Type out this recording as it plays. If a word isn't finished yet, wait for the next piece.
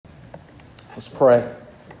Let's pray.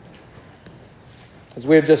 As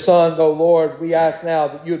we have just sung, O Lord, we ask now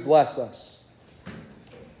that you would bless us.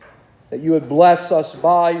 That you would bless us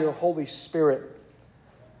by your Holy Spirit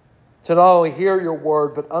to not only hear your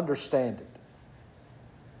word, but understand it.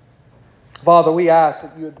 Father, we ask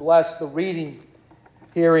that you would bless the reading,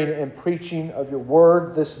 hearing, and preaching of your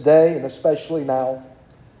word this day, and especially now.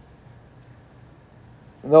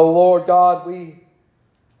 And though, Lord God, we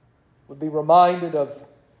would be reminded of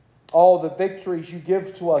all the victories you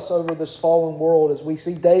give to us over this fallen world, as we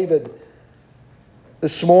see David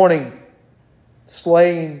this morning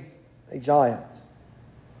slaying a giant.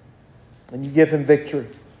 And you give him victory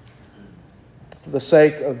for the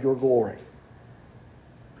sake of your glory.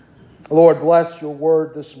 Lord, bless your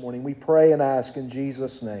word this morning. We pray and ask in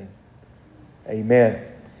Jesus' name. Amen.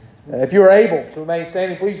 If you are able to remain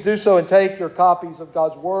standing, please do so and take your copies of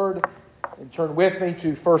God's word and turn with me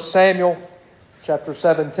to 1 Samuel chapter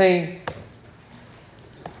 17.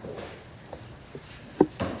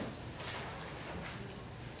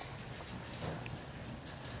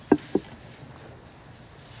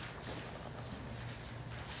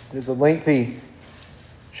 It is a lengthy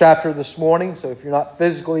chapter this morning, so if you're not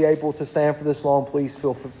physically able to stand for this long, please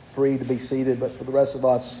feel free to be seated. But for the rest of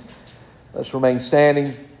us, let's remain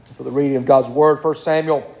standing for the reading of God's Word. 1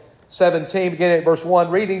 Samuel 17, beginning at verse 1,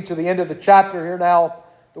 reading to the end of the chapter. Here now,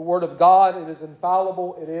 the Word of God. It is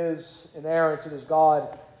infallible, it is inerrant, it is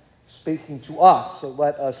God speaking to us. So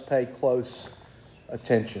let us pay close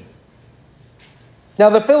attention. Now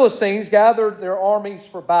the Philistines gathered their armies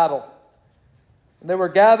for battle. And they were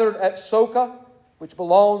gathered at Soka, which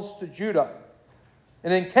belongs to Judah,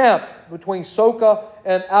 and encamped between Soka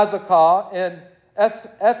and Azekah and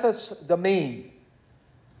Ephes Dammim.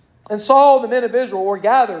 And Saul and the men of Israel were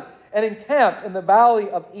gathered and encamped in the valley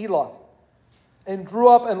of Elah, and drew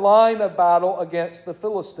up in line of battle against the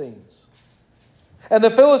Philistines. And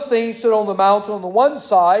the Philistines stood on the mountain on the one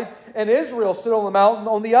side, and Israel stood on the mountain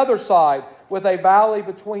on the other side, with a valley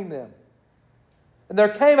between them. And there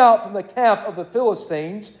came out from the camp of the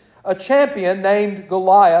Philistines a champion named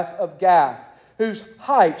Goliath of Gath, whose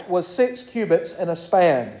height was 6 cubits and a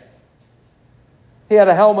span. He had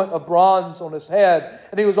a helmet of bronze on his head,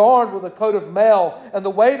 and he was armed with a coat of mail, and the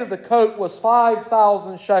weight of the coat was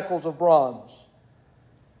 5,000 shekels of bronze.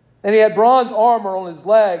 And he had bronze armor on his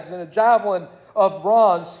legs, and a javelin of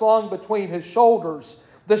bronze slung between his shoulders.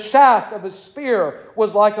 The shaft of his spear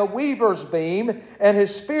was like a weaver's beam, and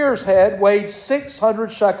his spear's head weighed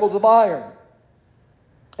 600 shekels of iron.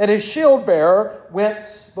 And his shield bearer went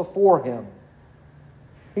before him.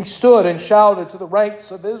 He stood and shouted to the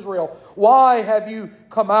ranks of Israel, "Why have you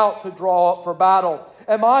come out to draw up for battle?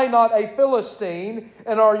 Am I not a Philistine,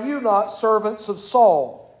 and are you not servants of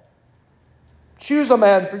Saul? Choose a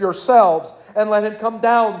man for yourselves, and let him come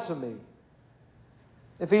down to me.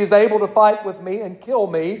 If he is able to fight with me and kill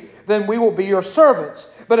me, then we will be your servants.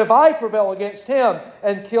 But if I prevail against him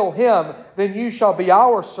and kill him, then you shall be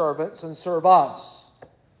our servants and serve us."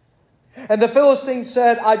 And the Philistines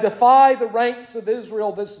said, "I defy the ranks of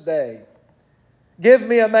Israel this day. Give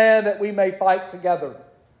me a man that we may fight together."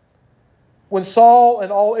 When Saul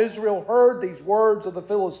and all Israel heard these words of the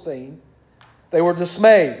Philistine, they were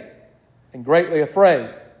dismayed and greatly afraid.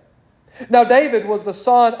 Now David was the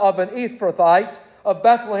son of an Ephrathite of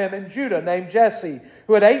Bethlehem in Judah named Jesse,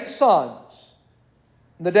 who had 8 sons.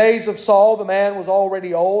 In the days of Saul, the man was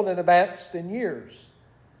already old and advanced in years.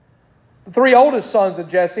 The 3 oldest sons of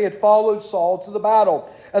Jesse had followed Saul to the battle,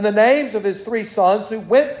 and the names of his 3 sons who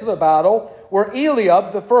went to the battle were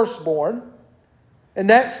Eliab, the firstborn, and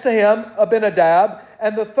next to him Abinadab,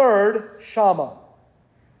 and the third Shammah.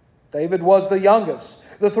 David was the youngest.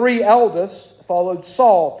 The 3 eldest followed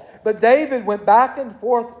Saul, but David went back and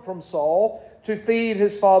forth from Saul to feed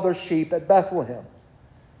his father's sheep at Bethlehem.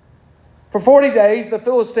 For 40 days the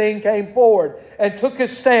Philistine came forward and took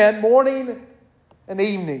his stand morning and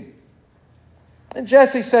evening. And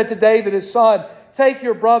Jesse said to David his son, "Take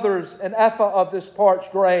your brothers an ephah of this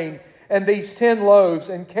parched grain and these 10 loaves,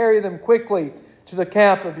 and carry them quickly to the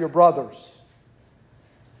camp of your brothers.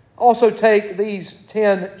 Also take these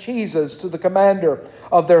 10 cheeses to the commander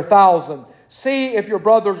of their 1,000. See if your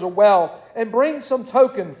brothers are well, and bring some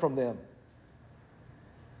token from them."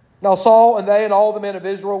 Now Saul and they and all the men of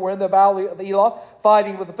Israel were in the valley of Elah,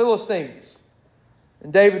 fighting with the Philistines.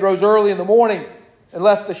 And David rose early in the morning and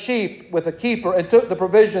left the sheep with a keeper, and took the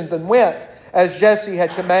provisions, and went as Jesse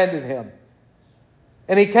had commanded him.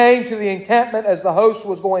 And he came to the encampment as the host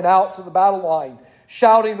was going out to the battle line,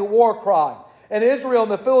 shouting the war cry. And Israel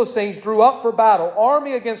and the Philistines drew up for battle,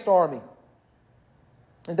 army against army.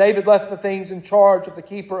 And David left the things in charge of the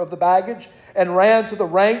keeper of the baggage and ran to the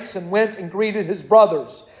ranks and went and greeted his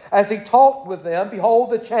brothers. As he talked with them,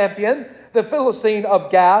 behold, the champion, the Philistine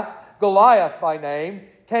of Gath, Goliath by name,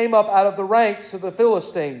 came up out of the ranks of the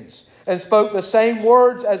Philistines and spoke the same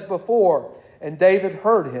words as before, and David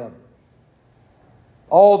heard him.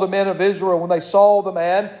 All the men of Israel, when they saw the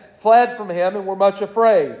man, fled from him and were much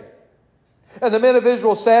afraid. And the men of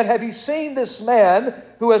Israel said, "Have you seen this man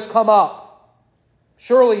who has come up?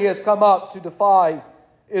 Surely he has come up to defy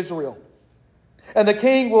Israel. And the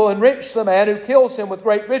king will enrich the man who kills him with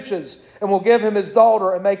great riches, and will give him his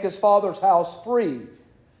daughter and make his father's house free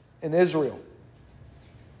in Israel."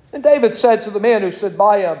 And David said to the men who stood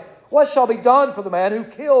by him, "What shall be done for the man who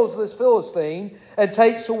kills this Philistine and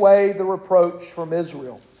takes away the reproach from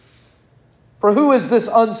Israel? For who is this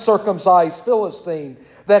uncircumcised Philistine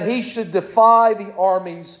that he should defy the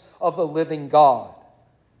armies of the living God?"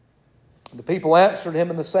 And the people answered him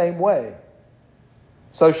in the same way,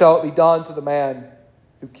 "So shall it be done to the man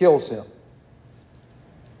who kills him."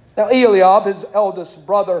 Now Eliab, his eldest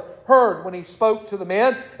brother, heard when he spoke to the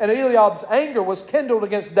men, and Eliab's anger was kindled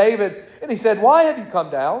against David. And he said, "Why have you come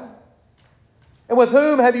down? And with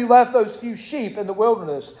whom have you left those few sheep in the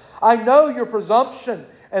wilderness? I know your presumption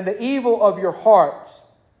and the evil of your heart,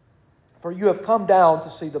 for you have come down to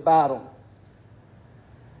see the battle."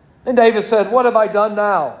 And David said, "What have I done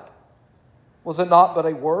now? Was it not but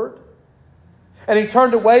a word?" And he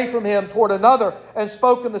turned away from him toward another and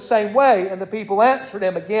spoke in the same way, and the people answered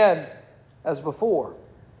him again as before.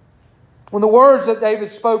 When the words that David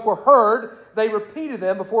spoke were heard, they repeated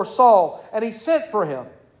them before Saul, and he sent for him.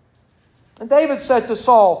 And David said to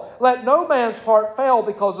Saul, "Let no man's heart fail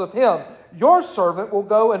because of him. Your servant will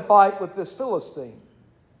go and fight with this Philistine."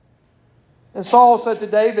 And Saul said to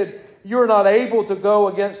David, "You are not able to go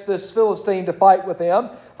against this Philistine to fight with him,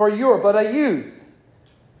 for you are but a youth,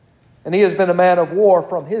 and he has been a man of war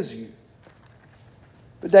from his youth."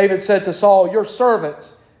 But David said to Saul, "Your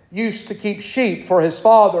servant used to keep sheep for his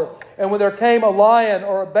father, and when there came a lion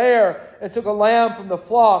or a bear and took a lamb from the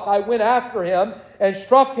flock, I went after him and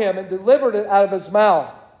struck him and delivered it out of his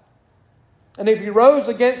mouth. And if he rose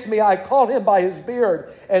against me, I caught him by his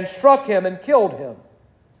beard and struck him and killed him.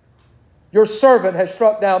 Your servant has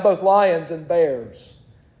struck down both lions and bears.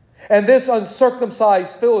 And this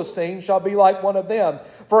uncircumcised Philistine shall be like one of them,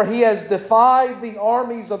 for he has defied the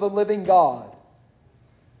armies of the living God."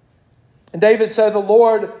 And David said, "The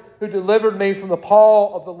Lord who delivered me from the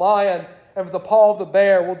paw of the lion and from the paw of the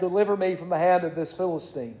bear will deliver me from the hand of this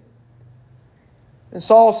Philistine." And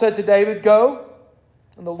Saul said to David, "Go,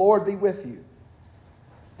 and the Lord be with you."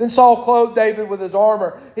 Then Saul clothed David with his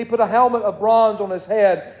armor. He put a helmet of bronze on his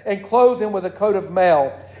head and clothed him with a coat of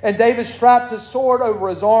mail. And David strapped his sword over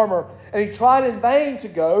his armor, and he tried in vain to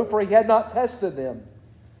go, for he had not tested them.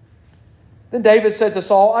 Then David said to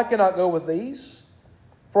Saul, "I cannot go with these,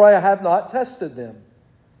 for I have not tested them."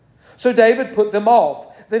 So David put them off.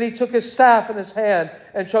 Then he took his staff in his hand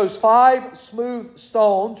and chose 5 smooth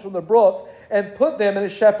stones from the brook and put them in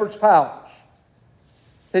his shepherd's pouch.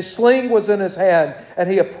 His sling was in his hand, and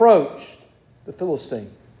he approached the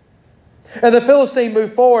Philistine. And the Philistine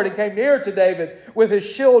moved forward and came near to David with his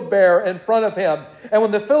shield bearer in front of him. And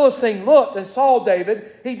when the Philistine looked and saw David,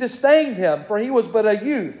 he disdained him, for he was but a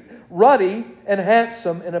youth, ruddy and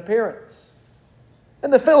handsome in appearance.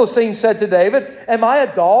 And the Philistine said to David, "Am I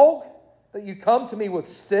a dog that you come to me with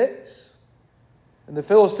sticks?" And the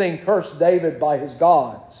Philistine cursed David by his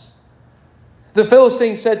gods. The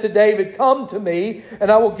Philistine said to David, "Come to me, and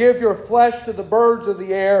I will give your flesh to the birds of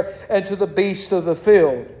the air and to the beasts of the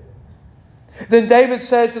field." Then David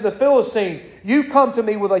said to the Philistine, "You come to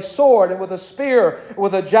me with a sword and with a spear and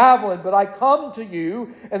with a javelin, but I come to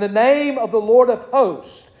you in the name of the Lord of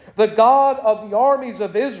hosts, the God of the armies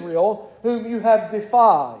of Israel, whom you have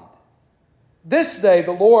defied. This day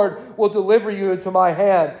the Lord will deliver you into my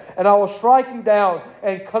hand, and I will strike you down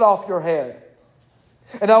and cut off your head.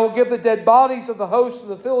 And I will give the dead bodies of the host of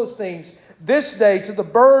the Philistines this day to the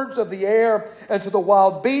birds of the air and to the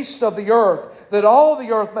wild beasts of the earth, that all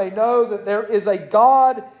the earth may know that there is a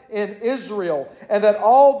God in Israel, and that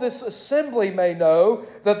all this assembly may know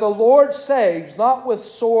that the Lord saves not with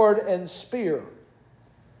sword and spear.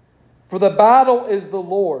 For the battle is the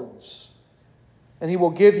Lord's, and he will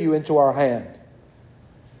give you into our hand."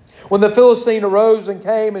 When the Philistine arose and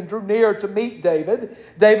came and drew near to meet David,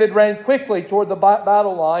 David ran quickly toward the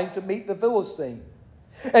battle line to meet the Philistine.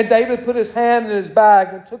 And David put his hand in his bag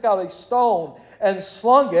and took out a stone and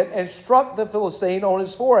slung it and struck the Philistine on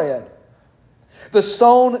his forehead. The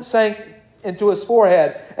stone sank into his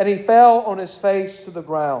forehead, and he fell on his face to the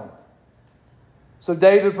ground. So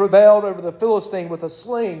David prevailed over the Philistine with a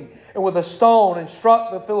sling and with a stone, and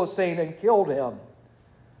struck the Philistine and killed him.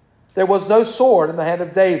 There was no sword in the hand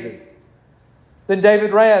of David. Then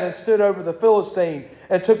David ran and stood over the Philistine,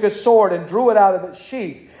 and took his sword and drew it out of its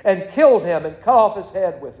sheath, and killed him and cut off his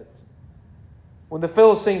head with it. When the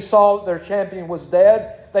Philistines saw that their champion was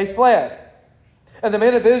dead, they fled. And the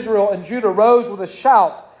men of Israel and Judah rose with a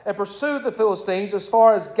shout and pursued the Philistines as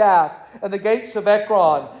far as Gath and the gates of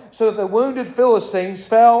Ekron, so that the wounded Philistines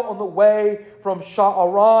fell on the way from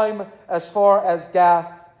Sha'araim as far as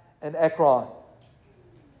Gath and Ekron.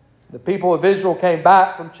 The people of Israel came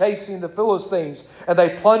back from chasing the Philistines, and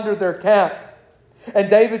they plundered their camp. And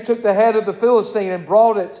David took the head of the Philistine and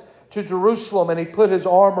brought it to Jerusalem, and he put his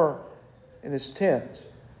armor in his tent.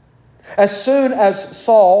 As soon as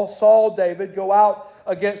Saul saw David go out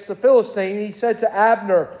against the Philistine, he said to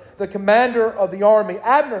Abner, the commander of the army,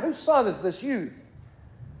 "Abner, whose son is this youth?"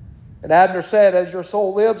 And Abner said, "As your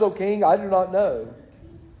soul lives, O king, I do not know."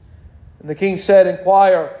 And the king said,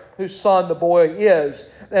 "Inquire whose son the boy is."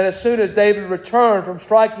 And as soon as David returned from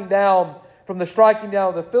the striking down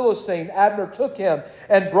of the Philistine, Abner took him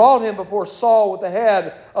and brought him before Saul with the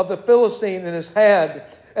head of the Philistine in his hand.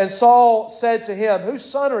 And Saul said to him, "Whose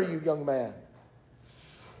son are you, young man?"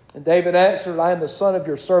 And David answered, "I am the son of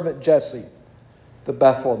your servant Jesse, the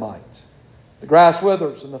Bethlehemite. The grass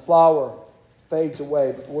withers and the flower fades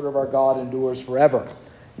away, but the word of our God endures forever."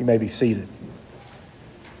 You may be seated.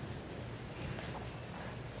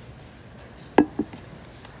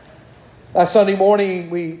 Last Sunday morning,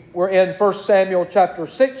 we were in 1 Samuel chapter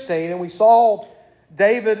 16, and we saw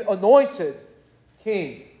David anointed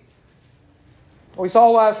king. We saw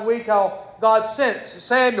last week how God sent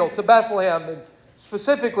Samuel to Bethlehem, and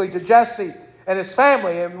specifically to Jesse and his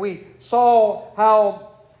family. And we saw how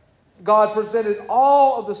God presented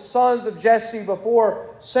all of the sons of Jesse before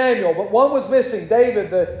Samuel. But one was missing.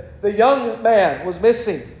 David, the young man, was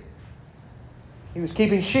missing. He was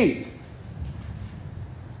keeping sheep.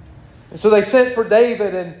 And so they sent for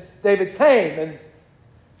David, and David came. And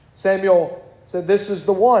Samuel said, "This is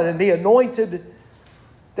the one." And he anointed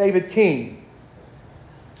David king.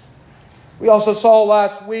 We also saw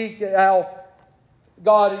last week how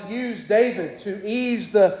God used David to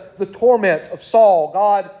ease the torment of Saul.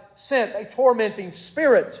 God sent a tormenting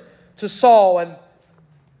spirit to Saul, and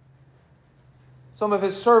some of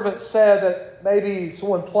his servants said that maybe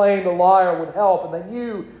someone playing the lyre would help, and they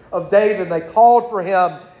knew of David, and they called for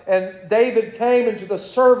him, and David came into the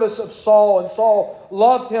service of Saul, and Saul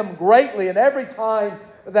loved him greatly. And every time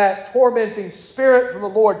that tormenting spirit from the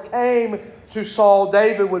Lord came to Saul,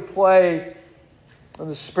 David would play, and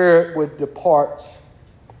the spirit would depart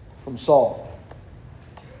from Saul.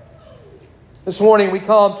 This morning we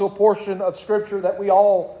come to a portion of Scripture that we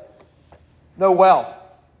all know well.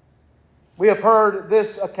 We have heard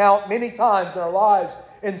this account many times in our lives,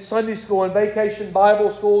 in Sunday school and vacation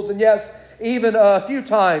Bible schools, and yes, even a few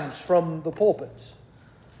times from the pulpits.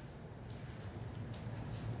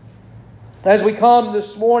 As we come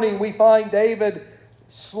this morning, we find David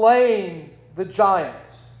slaying the giant,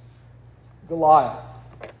 Goliath.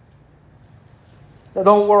 Now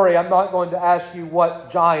don't worry, I'm not going to ask you what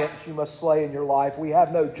giants you must slay in your life. We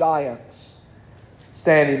have no giants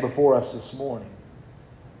standing before us this morning.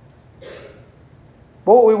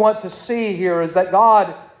 But what we want to see here is that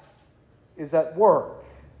God is at work.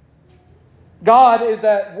 God is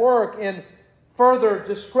at work in further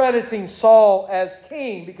discrediting Saul as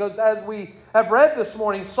king, because as we have read this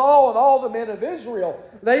morning, Saul and all the men of Israel,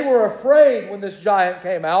 they were afraid when this giant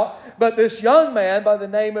came out, but this young man by the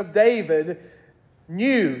name of David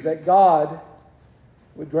knew that God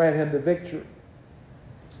would grant him the victory.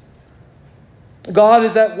 God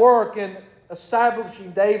is at work in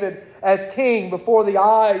establishing David as king before the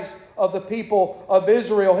eyes of the people of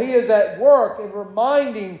Israel. He is at work in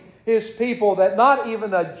reminding his people that not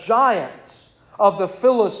even a giant of the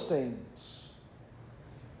Philistines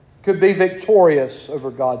could be victorious over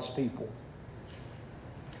God's people.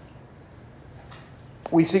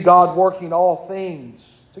 We see God working all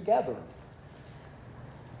things together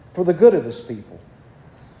for the good of His people.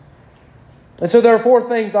 And so there are four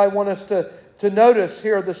things I want us to notice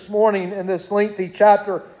here this morning in this lengthy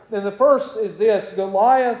chapter. And the first is this: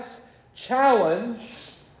 Goliath's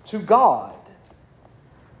challenge to God.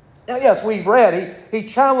 Now, yes, we've read he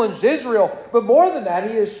challenged Israel, but more than that,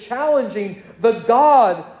 he is challenging the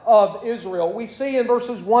God of Israel. We see in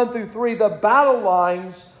verses 1 through 3, the battle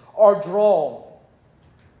lines are drawn.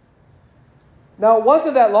 Now, it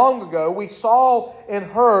wasn't that long ago we saw and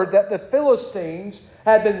heard that the Philistines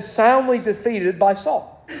had been soundly defeated by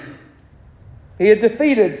Saul. He had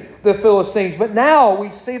defeated the Philistines. But now we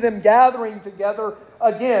see them gathering together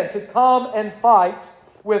again to come and fight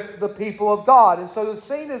with the people of God. And so the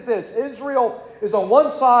scene is this. Israel is on one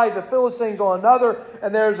side, the Philistines on another,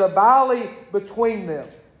 and there's a valley between them.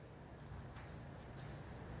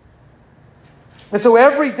 And so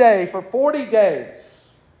every day, for 40 days,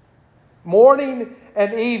 morning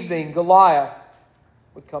and evening, Goliath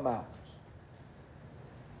would come out.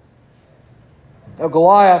 Now,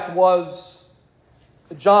 Goliath was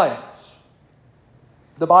a giant.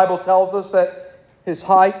 The Bible tells us that his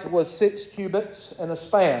height was 6 cubits and a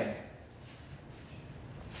span.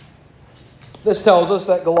 This tells us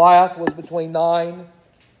that Goliath was between 9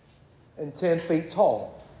 and 10 feet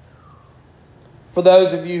tall. For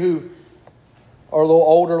those of you who are a little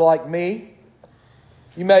older like me,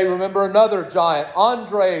 you may remember another giant,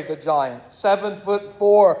 Andre the Giant,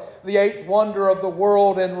 7'4", the 8th wonder of the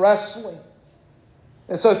world in wrestling.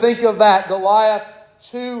 And so think of that, Goliath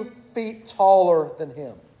 2 feet taller than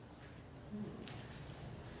him.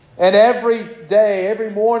 And every day, every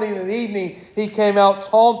morning and evening, he came out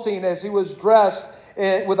taunting as he was dressed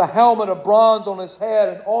with a helmet of bronze on his head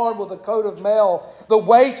and armed with a coat of mail. The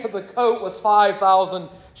weight of the coat was 5,000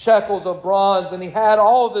 shekels of bronze, and he had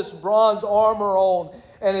all of this bronze armor on,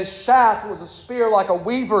 and his shaft was a spear like a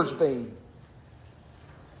weaver's beam.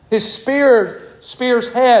 His spear's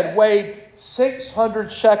head weighed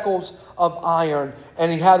 600 shekels of iron,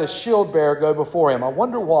 and he had a shield bearer go before him. I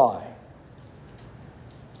wonder why.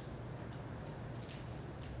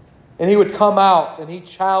 And he would come out and he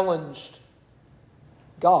challenged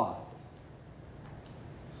God.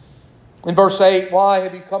 In verse 8, why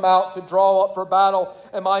have you come out to draw up for battle?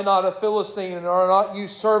 Am I not a Philistine, and are not you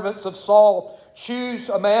servants of Saul? Choose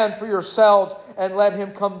a man for yourselves and let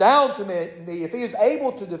him come down to me. If he is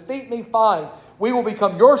able to defeat me, fine. We will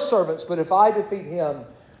become your servants. But if I defeat him,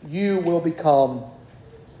 you will become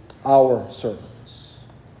our servants.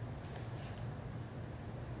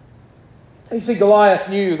 You see, Goliath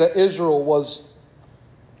knew that Israel was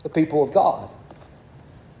the people of God.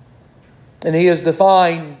 And he has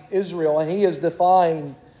defined Israel, and he has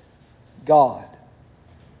defined God.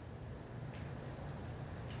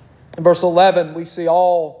 In verse 11, we see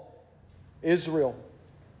all Israel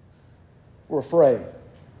were afraid.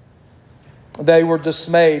 They were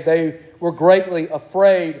dismayed. They were greatly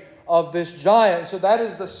afraid of this giant. So that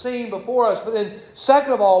is the scene before us. But then,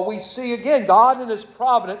 second of all, we see again God in His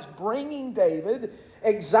providence bringing David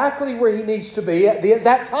exactly where he needs to be at the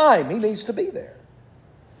exact time he needs to be there.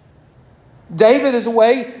 David is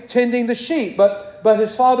away tending the sheep, but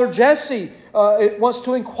his father Jesse wants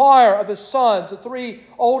to inquire of his sons. The 3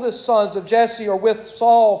 oldest sons of Jesse are with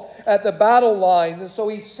Saul at the battle lines. And so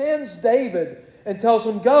he sends David and tells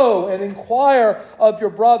him, go and inquire of your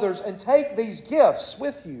brothers and take these gifts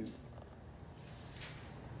with you.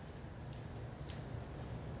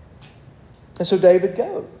 And so David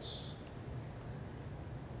goes.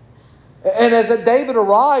 And as David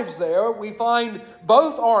arrives there, we find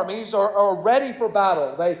both armies are ready for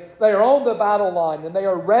battle. They are on the battle line and they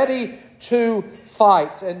are ready to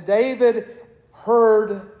fight. And David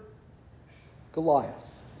heard Goliath.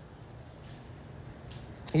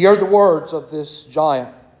 He heard the words of this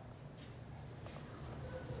giant.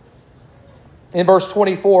 In verse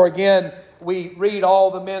 24, again, we read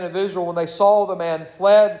all the men of Israel, when they saw the man,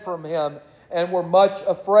 fled from him and were much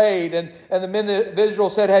afraid. And the men of Israel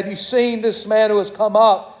said, have you seen this man who has come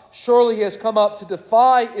up? Surely he has come up to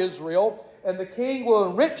defy Israel. And the king will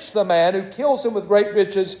enrich the man who kills him with great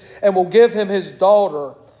riches and will give him his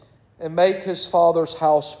daughter and make his father's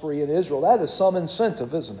house free in Israel. That is some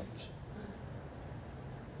incentive, isn't it?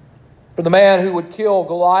 For the man who would kill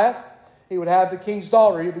Goliath, he would have the king's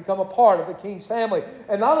daughter. He would become a part of the king's family.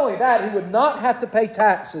 And not only that, he would not have to pay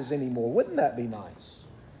taxes anymore. Wouldn't that be nice?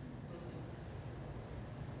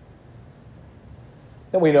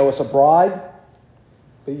 And we know it's a bribe,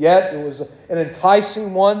 but yet it was an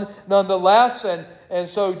enticing one nonetheless. And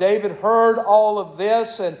so David heard all of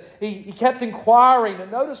this, and he kept inquiring.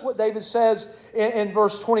 And notice what David says in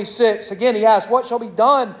verse 26. Again, he asks, what shall be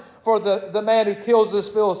done for the man who kills this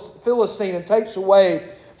Philistine and takes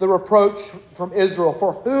away the reproach from Israel?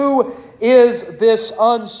 For who is this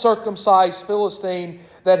uncircumcised Philistine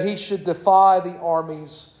that he should defy the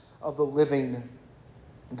armies of the living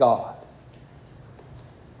God?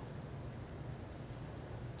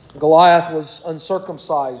 Goliath was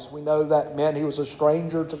uncircumcised. We know that meant he was a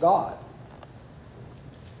stranger to God.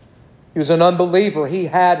 He was an unbeliever. He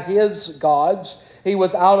had his gods. He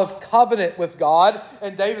was out of covenant with God.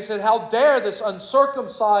 And David said, how dare this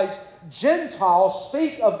uncircumcised Gentile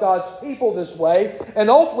speak of God's people this way and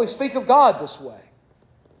ultimately speak of God this way?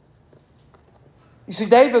 You see,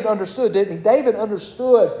 David understood, didn't he? David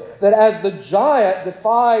understood that as the giant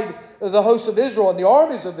defied the hosts of Israel and the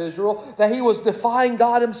armies of Israel, that he was defying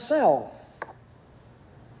God himself.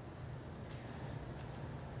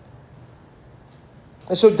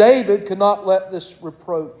 And so David could not let this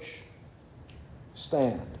reproach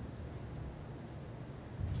stand.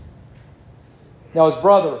 Now his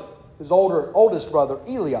brother, his oldest brother,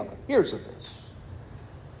 Eliab, hears of this.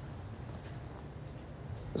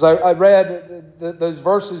 As I read those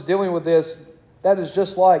verses dealing with this, that is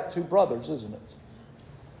just like two brothers, isn't it?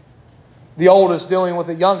 The oldest dealing with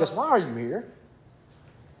the youngest. Why are you here?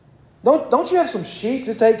 Don't you have some sheep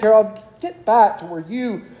to take care of? Get back to where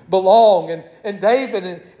you belong. And David,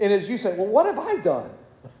 and as you say, well, what have I done?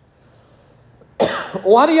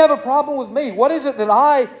 Why do you have a problem with me? What is it that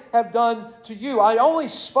I have done to you? I only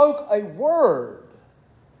spoke a word.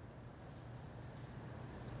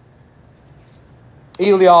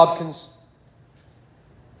 Eliab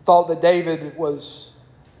thought that David was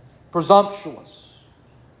presumptuous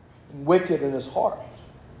and wicked in his heart.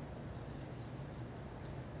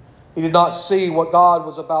 He did not see what God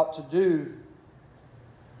was about to do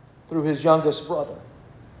through his youngest brother.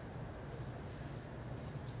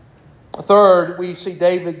 Third, we see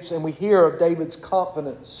David's, and we hear of David's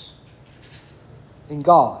confidence in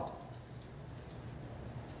God.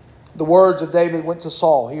 The words of David went to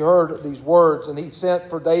Saul. He heard these words and he sent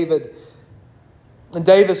for David. And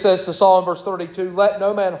David says to Saul in verse 32, "Let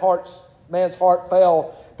no man's heart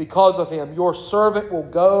fail because of him. Your servant will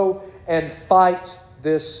go and fight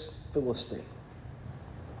this Philistine."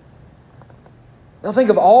 Now think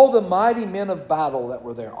of all the mighty men of battle that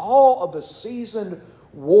were there. All of the seasoned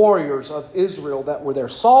warriors of Israel that were there.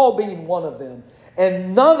 Saul being one of them.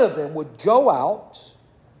 And none of them would go out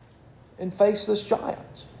and face this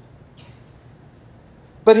giant.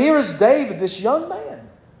 But here is David, this young man,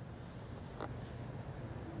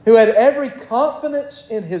 who had every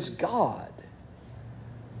confidence in his God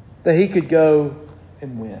that he could go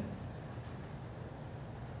and win.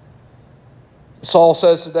 Saul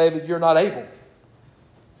says to David, "You're not able."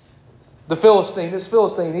 This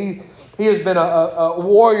Philistine, he has been a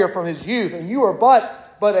warrior from his youth, and you are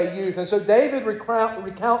but a youth. And so David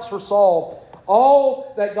recounts for Saul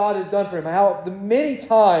all that God has done for him, how the many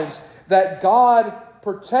times that God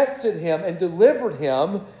protected him and delivered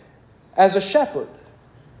him as a shepherd.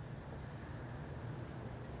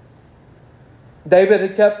 David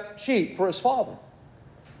had kept sheep for his father.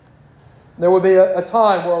 There would be a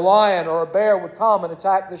time where a lion or a bear would come and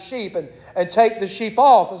attack the sheep and take the sheep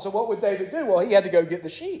off. And so what would David do? Well, he had to go get the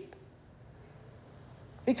sheep.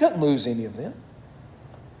 He couldn't lose any of them.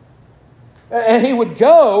 And he would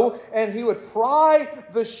go and he would pry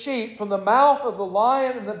the sheep from the mouth of the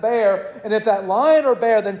lion and the bear. And if that lion or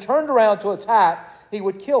bear then turned around to attack, he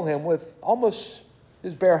would kill him with almost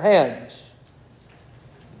his bare hands.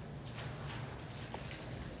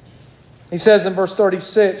 He says in verse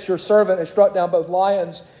 36, "Your servant has struck down both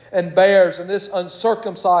lions and bears, and this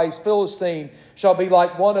uncircumcised Philistine shall be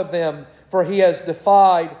like one of them, for he has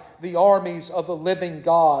defied the armies of the living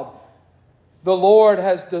God. The Lord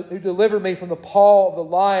who delivered me from the paw of the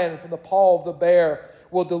lion and from the paw of the bear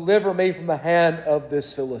will deliver me from the hand of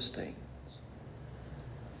this Philistine."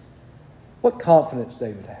 What confidence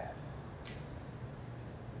David had.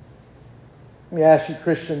 Let me ask you,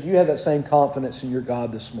 Christian, do you have that same confidence in your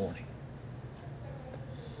God this morning?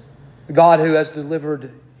 The God who has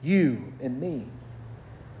delivered you and me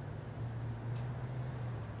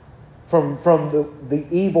from the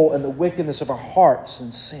evil and the wickedness of our hearts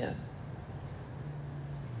and sin.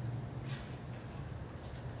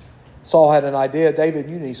 Saul had an idea. David,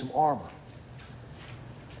 you need some armor.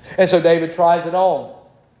 And so David tries it on.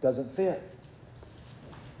 Doesn't fit.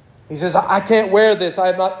 He says, "I can't wear this. I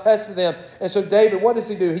have not tested them." And so David, what does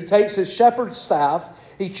he do? He takes his shepherd's staff.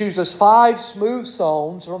 He chooses 5 smooth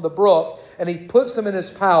stones from the brook and he puts them in his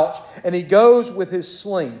pouch and he goes with his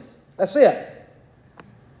sling. That's it.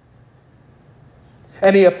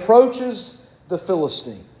 And he approaches the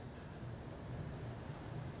Philistine.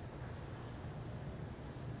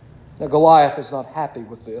 Now Goliath is not happy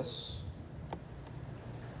with this.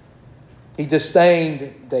 He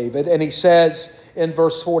disdained David, and he says in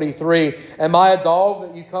verse 43, "Am I a dog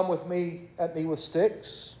that you come at me with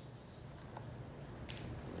sticks?"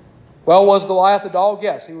 Well, was Goliath a dog?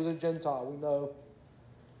 Yes, he was a Gentile.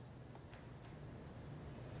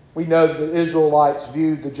 We know that the Israelites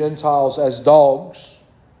viewed the Gentiles as dogs.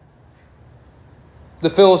 The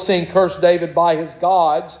Philistine cursed David by his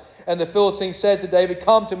gods, And the Philistine said to David,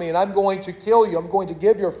 "Come to me, and I'm going to kill you. I'm going to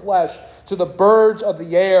give your flesh to the birds of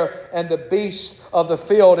the air and the beasts of the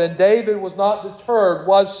field." And David was not deterred,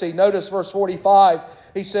 was he? Notice verse 45.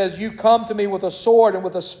 He says, "You come to me with a sword and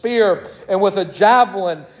with a spear and with a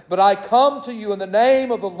javelin, but I come to you in the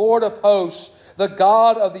name of the Lord of hosts, the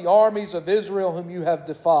God of the armies of Israel, whom you have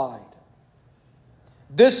defied.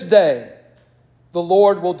 This day the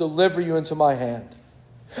Lord will deliver you into my hand.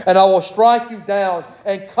 And I will strike you down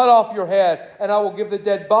and cut off your head. And I will give the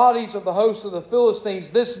dead bodies of the host of the Philistines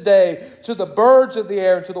this day to the birds of the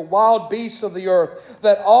air and to the wild beasts of the earth,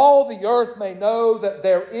 that all the earth may know that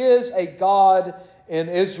there is a God in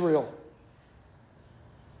Israel.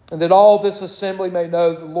 And that all this assembly may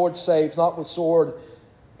know that the Lord saves, not with sword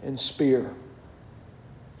and spear.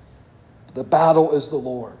 The battle is the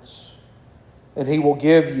Lord's, and He will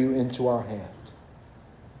give you into our hand."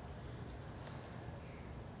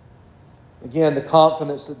 Again, the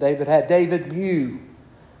confidence that David had. David knew.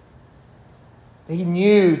 He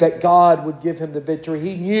knew that God would give him the victory.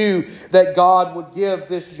 He knew that God would give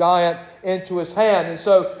this giant into his hand. And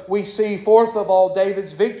so we see, fourth of all,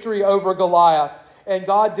 David's victory over Goliath. And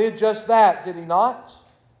God did just that, did He not?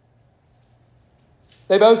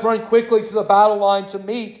 They both run quickly to the battle line to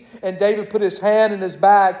meet, and David put his hand in his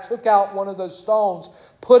bag, took out one of those stones,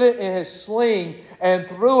 put it in his sling, and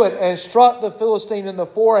threw it and struck the Philistine in the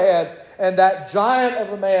forehead. And that giant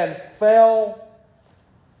of a man fell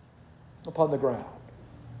upon the ground.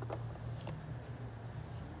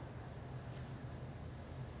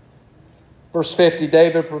 Verse 50,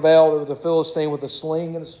 David prevailed over the Philistine with a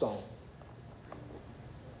sling and a stone.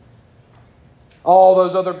 All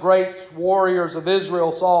those other great warriors of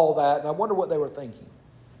Israel saw that, and I wonder what they were thinking.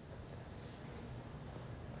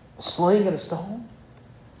 A sling and a stone?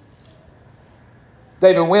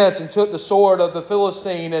 David went and took the sword of the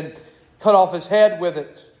Philistine and cut off his head with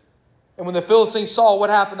it. And when the Philistines saw what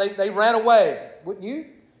happened, they ran away. Wouldn't you?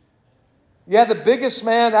 You had the biggest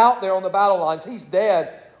man out there on the battle lines. He's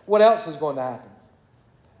dead. What else is going to happen?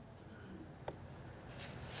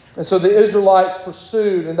 And so the Israelites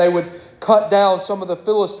pursued, and they would cut down some of the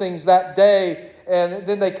Philistines that day. And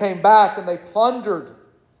then they came back and they plundered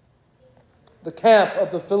the camp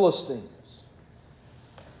of the Philistines.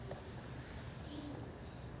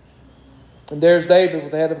 And there's David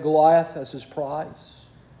with the head of Goliath as his prize.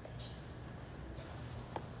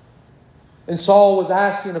 And Saul was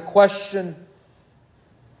asking a question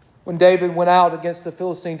when David went out against the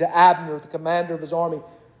Philistine to Abner, the commander of his army.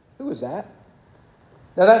 Who is that?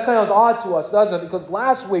 Now that sounds odd to us, doesn't it? Because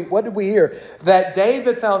last week, what did we hear? That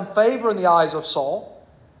David found favor in the eyes of Saul.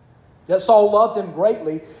 That Saul loved him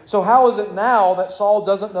greatly. So how is it now that Saul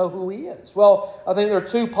doesn't know who he is? Well, I think there are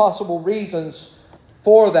two possible reasons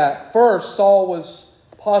for that. First, Saul was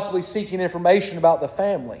possibly seeking information about the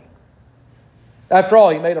family. After all,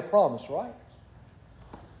 he made a promise, right?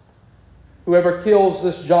 Whoever kills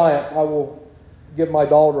this giant, I will give my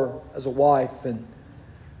daughter as a wife, and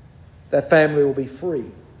that family will be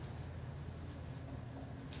free.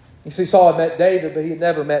 You see, Saul had met David, but he had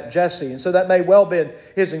never met Jesse. And so that may well have been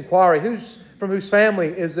his inquiry. From whose family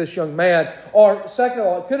is this young man? Or second of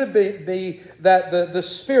all, it could have been that the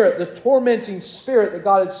spirit, the tormenting spirit that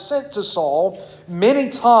God had sent to Saul many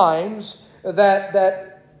times,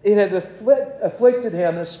 that it had afflicted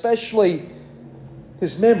him, especially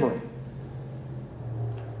his memory.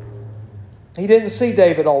 He didn't see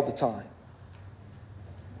David all the time.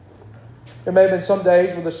 There may have been some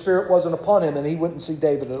days where the Spirit wasn't upon him and he wouldn't see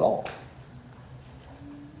David at all.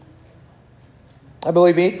 I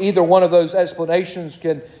believe either one of those explanations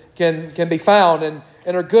can be found and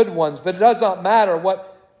are good ones. But it does not matter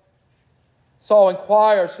what Saul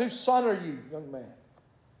inquires. Whose son are you, young man?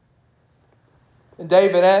 And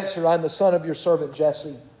David answered, I'm the son of your servant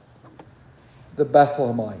Jesse, the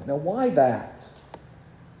Bethlehemite. Now why that?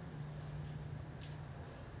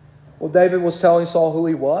 Well, David was telling Saul who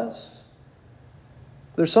he was.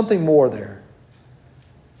 There's something more there.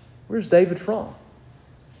 Where's David from?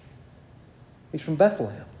 He's from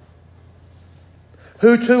Bethlehem.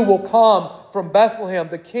 Who too will come from Bethlehem?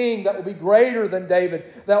 The king that will be greater than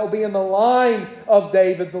David, that will be in the line of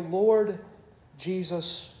David, the Lord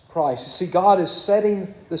Jesus Christ. You see, God is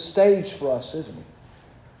setting the stage for us, isn't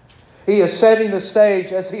He? He is setting the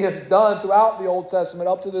stage, as He has done throughout the Old Testament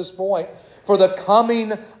up to this point, for the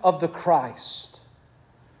coming of the Christ.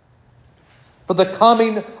 For the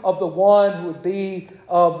coming of the one who would be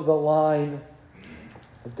of the line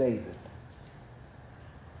of David.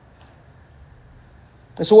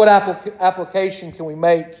 And so what application can we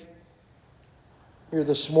make here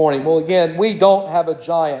this morning? Well, again, we don't have a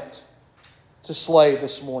giant to slay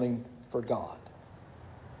this morning for God.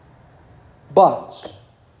 But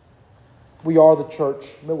we are the church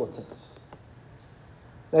militant.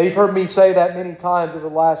 Now, you've heard me say that many times over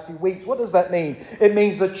the last few weeks. What does that mean? It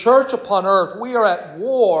means the church upon earth, we are at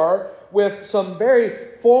war with some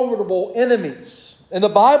very formidable enemies. And the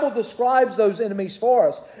Bible describes those enemies for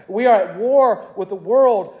us. We are at war with the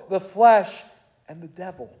world, the flesh, and the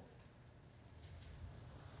devil.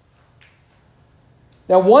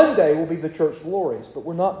 Now, one day will be the church glorious, but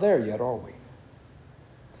we're not there yet, are we?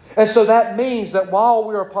 And so that means that while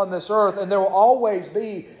we're upon this earth, and there will always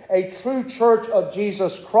be a true church of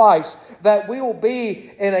Jesus Christ, that we will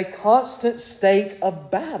be in a constant state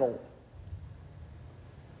of battle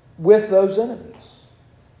with those enemies.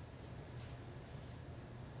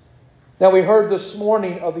 Now, we heard this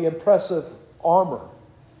morning of the impressive armor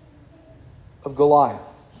of Goliath.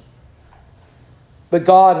 But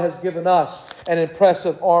God has given us an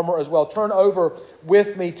impressive armor as well. Turn over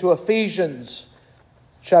with me to Ephesians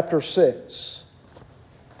chapter 6.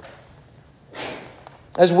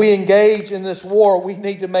 As we engage in this war, we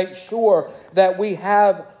need to make sure that we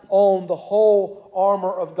have on the whole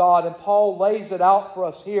armor of God. And Paul lays it out for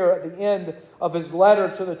us here at the end of his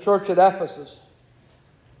letter to the church at Ephesus.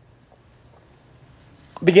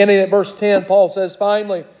 Beginning at verse 10, Paul says,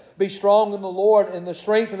 "Finally, be strong in the Lord and the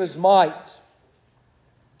strength of His might.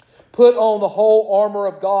 Put on the whole armor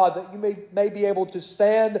of God, that you may be able to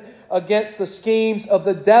stand against the schemes of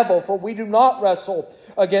the devil. For we do not wrestle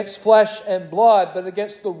against flesh and blood, but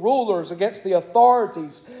against the rulers, against the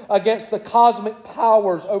authorities, against the cosmic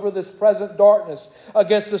powers over this present darkness,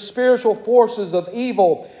 against the spiritual forces of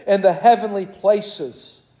evil in the heavenly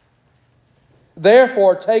places.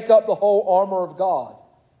 Therefore, take up the whole armor of God,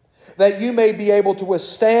 that you may be able to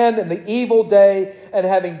withstand in the evil day, and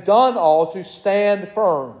having done all, to stand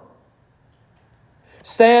firm.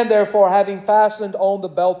 Stand therefore, having fastened on the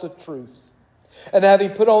belt of truth, and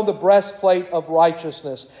having put on the breastplate of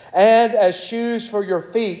righteousness, and as shoes for your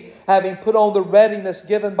feet, having put on the readiness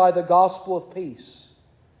given by the gospel of peace.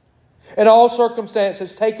 In all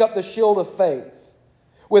circumstances, take up the shield of faith,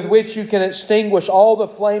 with which you can extinguish all the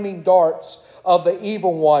flaming darts of the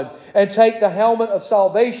evil one, and take the helmet of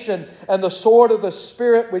salvation and the sword of the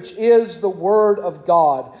Spirit, which is the Word of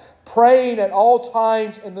God, praying at all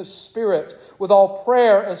times in the Spirit with all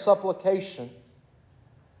prayer and supplication.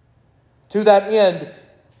 To that end,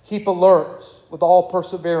 keep alert with all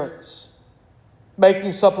perseverance,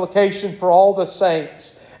 making supplication for all the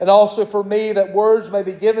saints, and also for me, that words may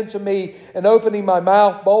be given to me in opening my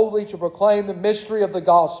mouth boldly to proclaim the mystery of the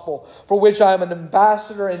gospel, for which I am an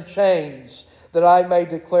ambassador in chains, that I may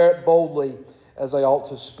declare it boldly as I ought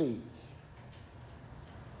to speak."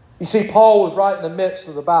 You see, Paul was right in the midst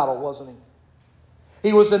of the battle, wasn't he?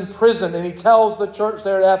 He was in prison, and he tells the church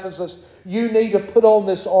there at Ephesus, you need to put on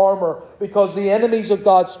this armor because the enemies of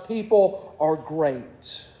God's people are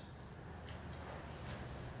great.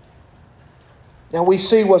 Now we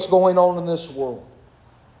see what's going on in this world.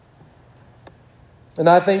 And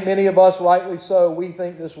I think many of us, rightly so, we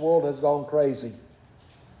think this world has gone crazy.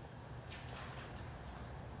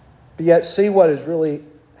 But yet see what is really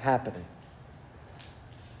happening.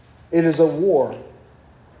 It is a war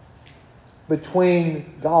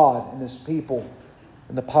between God and His people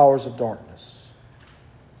and the powers of darkness.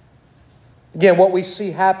 Again, what we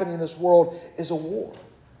see happening in this world is a war.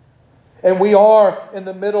 And we are in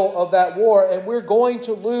the middle of that war, and we're going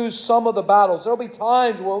to lose some of the battles. There'll be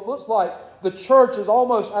times where it looks like the church is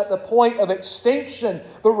almost at the point of extinction.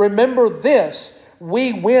 But remember this,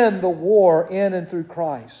 we win the war in and through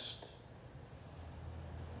Christ.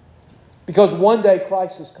 Because one day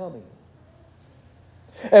Christ is coming.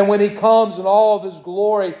 And when He comes in all of His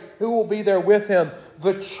glory, who will be there with Him?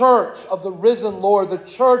 The church of the risen Lord, the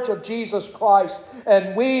church of Jesus Christ.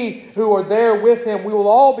 And we who are there with Him, we will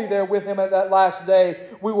all be there with Him at that last day.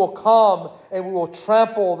 We will come and we will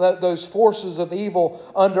trample those forces of evil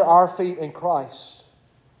under our feet in Christ.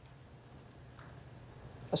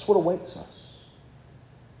 That's what awaits us.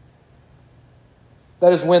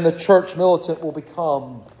 That is when the church militant will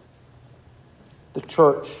become the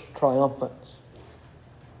church triumphant.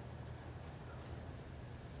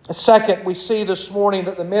 Second, we see this morning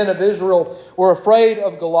that the men of Israel were afraid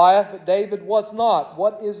of Goliath, but David was not.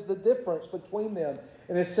 What is the difference between them?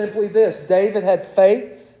 And it's simply this. David had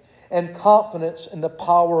faith and confidence in the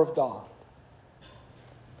power of God.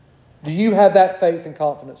 Do you have that faith and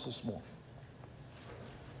confidence this morning?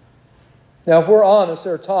 Now, if we're honest,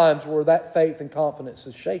 there are times where that faith and confidence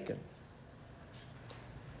is shaken.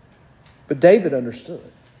 But David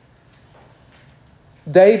understood.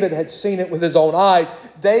 David had seen it with his own eyes.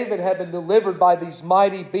 David had been delivered by these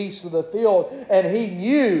mighty beasts of the field, and he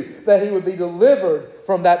knew that he would be delivered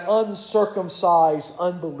from that uncircumcised,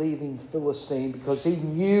 unbelieving Philistine, because he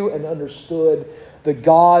knew and understood the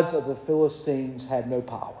gods of the Philistines had no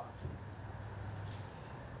power.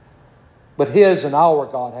 But his and our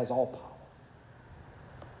God has all power.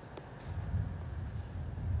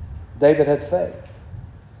 David had faith.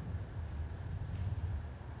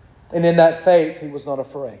 And in that faith, he was not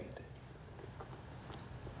afraid.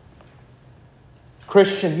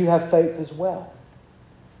 Christian, you have faith as well.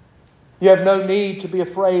 You have no need to be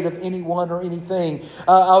afraid of anyone or anything.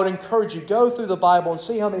 I would encourage you, go through the Bible and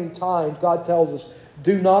see how many times God tells us,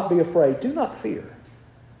 do not be afraid. Do not fear.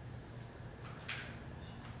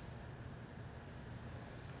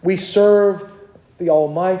 We serve the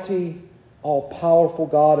almighty, all-powerful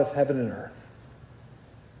God of heaven and earth.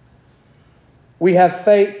 We have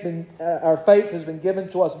faith, our faith has been given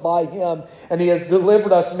to us by Him, and He has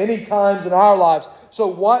delivered us many times in our lives. So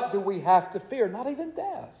what do we have to fear? Not even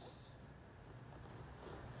death.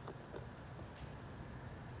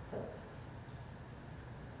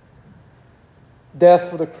 Death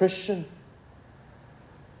for the Christian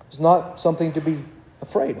is not something to be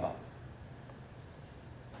afraid of.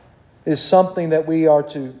 It is something that we are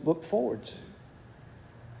to look forward to.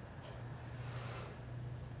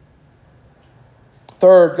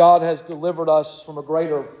 Third, God has delivered us from a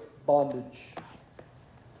greater bondage,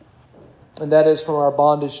 and that is from our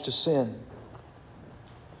bondage to sin.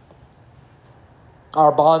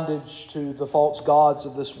 Our bondage to the false gods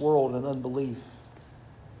of this world and unbelief.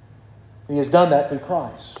 He has done that through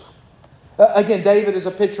Christ. Again, David is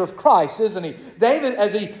a picture of Christ, isn't he? David,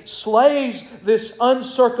 as he slays this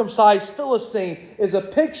uncircumcised Philistine, is a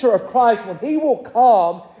picture of Christ when He will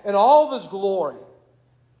come in all of His glory.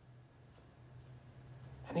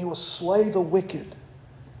 And He will slay the wicked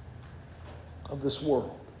of this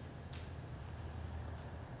world.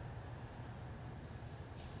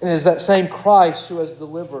 And it is that same Christ who has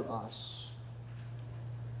delivered us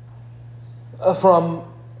from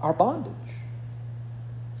our bondage.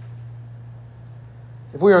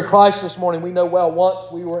 If we are in Christ this morning, we know well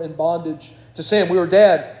once we were in bondage to sin. We were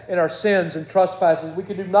dead in our sins and trespasses. We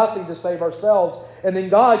could do nothing to save ourselves. And then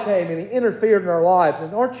God came and He interfered in our lives.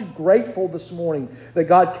 And aren't you grateful this morning that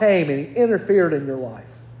God came and He interfered in your life?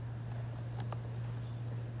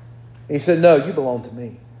 And He said, no, you belong to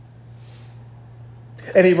me.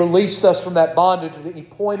 And He released us from that bondage, and He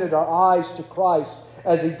pointed our eyes to Christ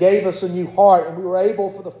as He gave us a new heart. And we were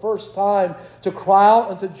able for the first time to cry out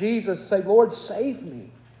unto Jesus and say, Lord, save me.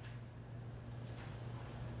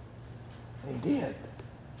 And He did.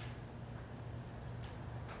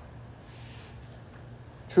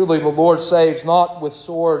 Truly, the Lord saves not with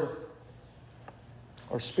sword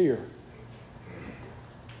or spear.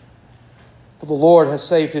 For the Lord has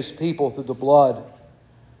saved His people through the blood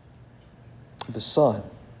of His Son.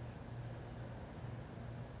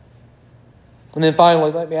 And then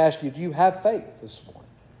finally, let me ask you, do you have faith this morning?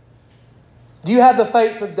 Do you have the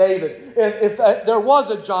faith of David? If there was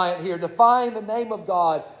a giant here defying the name of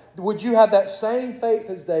God, would you have that same faith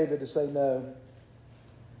as David to say, no,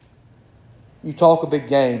 you talk a big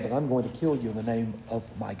game, but I'm going to kill you in the name of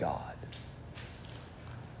my God?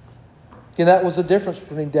 And that was the difference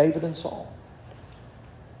between David and Saul.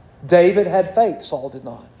 David had faith, Saul did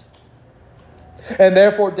not. And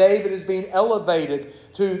therefore David is being elevated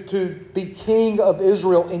to be king of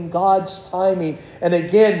Israel in God's timing. And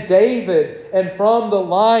again, David, and from the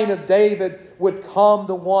line of David would come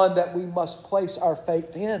the one that we must place our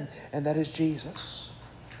faith in, and that is Jesus.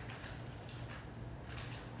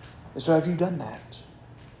 And so have you done that?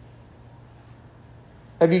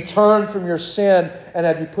 Have you turned from your sin and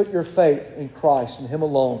have you put your faith in Christ and Him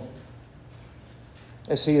alone,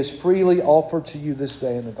 as He is freely offered to you this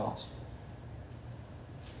day in the gospel?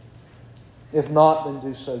 If not,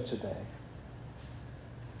 then do so today.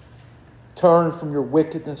 Turn from your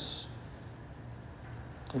wickedness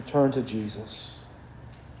and turn to Jesus.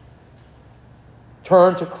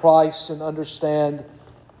 Turn to Christ and understand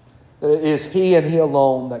that it is He and He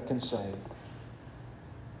alone that can save.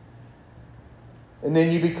 And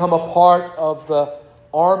then you become a part of the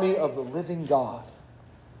army of the living God,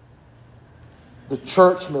 the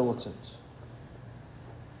church militant.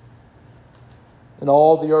 And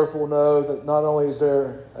all the earth will know that not only is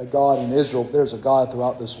there a God in Israel, but there's a God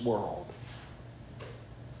throughout this world.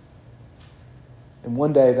 And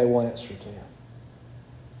one day they will answer to Him.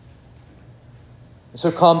 And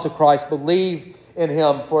so come to Christ, believe in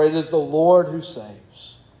Him, for it is the Lord who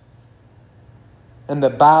saves. And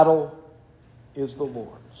the battle is the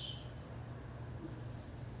Lord's.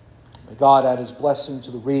 May God add His blessing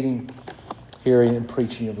to the reading, hearing, and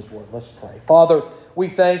preaching of His Word. Let's pray. Father, we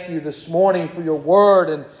thank You this morning for Your Word,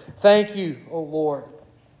 and thank You, O Lord,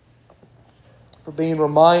 for being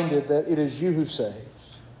reminded that it is You who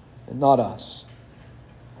saves and not us.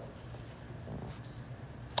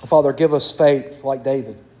 Father, give us faith like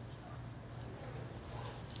David.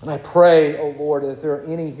 And I pray, O Lord, that if there are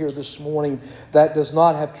any here this morning that does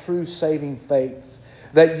not have true saving faith,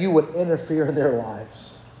 that You would interfere in their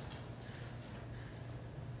lives.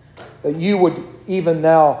 That You would even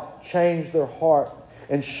now change their heart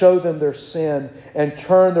and show them their sin and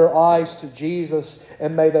turn their eyes to Jesus,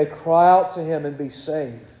 and may they cry out to Him and be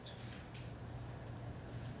saved.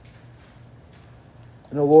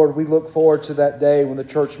 And, O Lord, we look forward to that day when the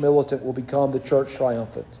church militant will become the church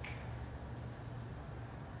triumphant.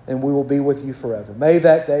 And we will be with You forever. May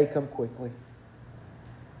that day come quickly.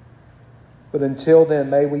 But until then,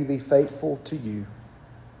 may we be faithful to You,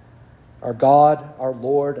 our God, our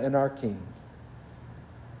Lord, and our King.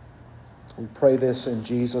 We pray this in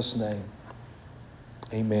Jesus' name.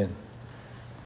 Amen.